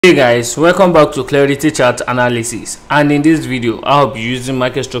Hey guys, welcome back to Clarity Chart Analysis, and in this video I'll be using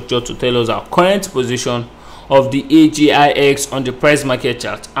market structure to tell us our current position of the AGIX on the price market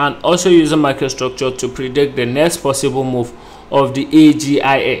chart, and also using market structure to predict the next possible move of the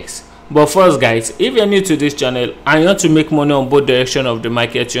AGIX. But first guys, if you're new to this channel and you want to make money on both directions of the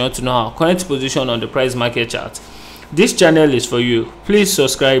market, you want to know our current position on the price market chart, this channel is for you. Please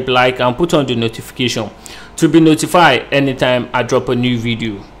subscribe, like, and put on the notification to be notified anytime I drop a new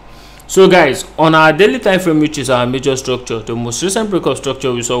video. So guys, on our daily time frame, which is our major structure, the most recent break of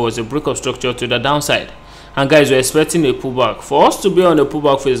structure we saw was a break of structure to the downside, and guys, we're expecting a pullback. For us to be on the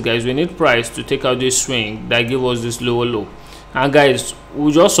pullback phase, guys, we need price to take out this swing that gave us this lower low, and guys,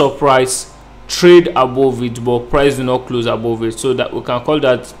 we just saw price trade above it, but price did not close above it, so that we can call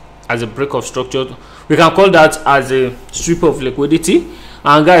that as a break of structure. We can call that as a sweep of liquidity.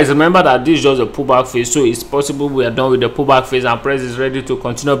 And guys, remember that this is just a pullback phase, so it's possible we are done with the pullback phase and price is ready to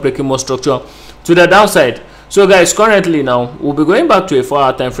continue breaking more structure to the downside. So guys, currently now we'll be going back to a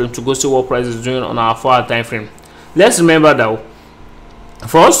 4-hour time frame to go see what price is doing on our 4-hour time frame. Let's remember that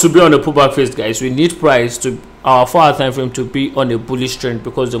for us to be on the pullback phase, guys, we need price to our 4-hour time frame to be on a bullish trend,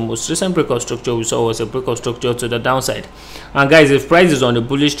 because the most recent break of structure we saw was a break of structure to the downside. And guys, if price is on a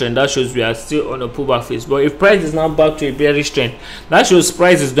bullish trend, that shows we are still on a pullback phase. But if price is now back to a bearish trend, that shows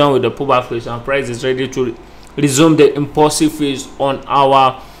price is done with the pullback phase and price is ready to resume the impulsive phase on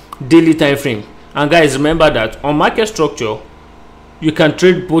our daily time frame. And guys, remember that on market structure, you can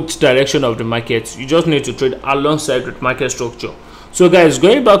trade both direction of the market. You just need to trade alongside with market structure. So guys,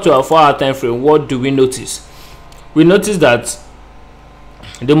 going back to our 4-hour time frame, what do we notice? We notice that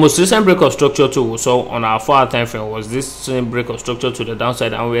the most recent break of structure too we saw on our 4-hour time frame was this same break of structure to the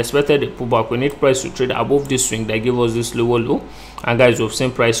downside, and we expected a pullback. We need price to trade above this swing that gave us this lower low, and guys, we've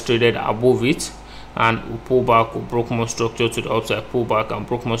seen price traded above it, and we pull back, we broke more structure to the upside, pull back and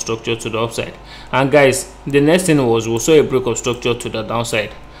broke more structure to the upside. And guys, the next thing was we saw a break of structure to the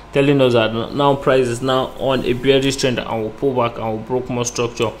downside, telling us that now price is now on a bearish trend, and we'll pull back and we'll broke more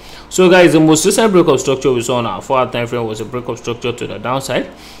structure. So guys, the most recent break of structure we saw on our 4-hour time frame was a break of structure to the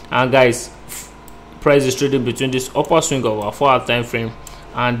downside, and guys, price is trading between this upper swing of our 4-hour time frame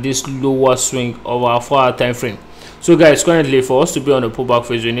and this lower swing of our 4-hour time frame. So guys, currently for us to be on a pullback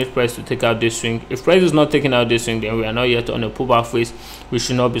phase, we need price to take out this swing. If price is not taking out this swing, then we are not yet on a pullback phase. We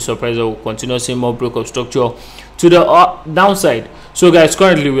should not be surprised that we'll continue seeing more break of structure to the downside. So guys,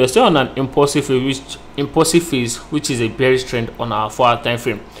 currently we are still on an impulsive phase, which is a bearish trend on our 4-hour time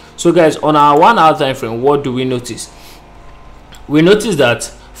frame. So guys, on our 1-hour time frame, what do we notice? We notice that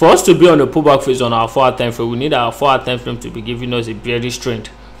for us to be on a pullback phase on our 4-hour time frame, we need our 4-hour time frame to be giving us a bearish trend,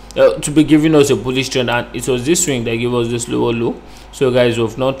 to be giving us a bullish trend, and it was this swing that gave us this lower low. So guys,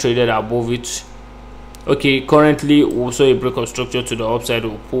 we've not traded above it. Okay, currently we saw a break of structure to the upside,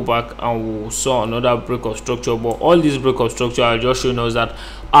 we'll pull back and we saw another break of structure, but all these break of structure are just showing us that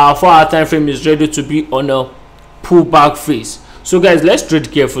our 4-hour time frame is ready to be on a pullback phase. So guys, let's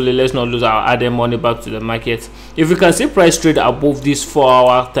trade carefully, let's not lose our added money back to the market. If we can see price trade above this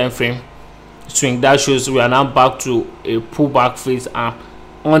 4-hour time frame swing, that shows we are now back to a pullback phase, and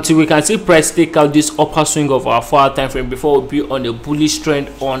until we can see price take out this upper swing of our 4-hour time frame before we be on a bullish trend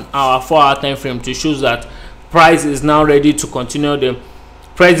on our 4-hour time frame, to show that price is now ready to continue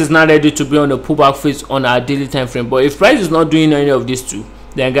price is now ready to be on a pullback phase on our daily time frame. But if price is not doing any of these two,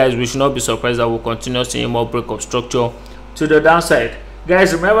 then guys, we should not be surprised that we'll continue seeing more break of structure to the downside.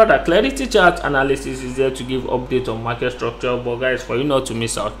 Guys, remember that Clarity Chart Analysis is there to give update on market structure. But guys, for you not to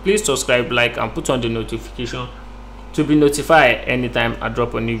miss out, please subscribe, like, and put on the notification to be notified anytime I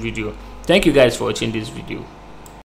drop a new video. Thank you guys for watching this video.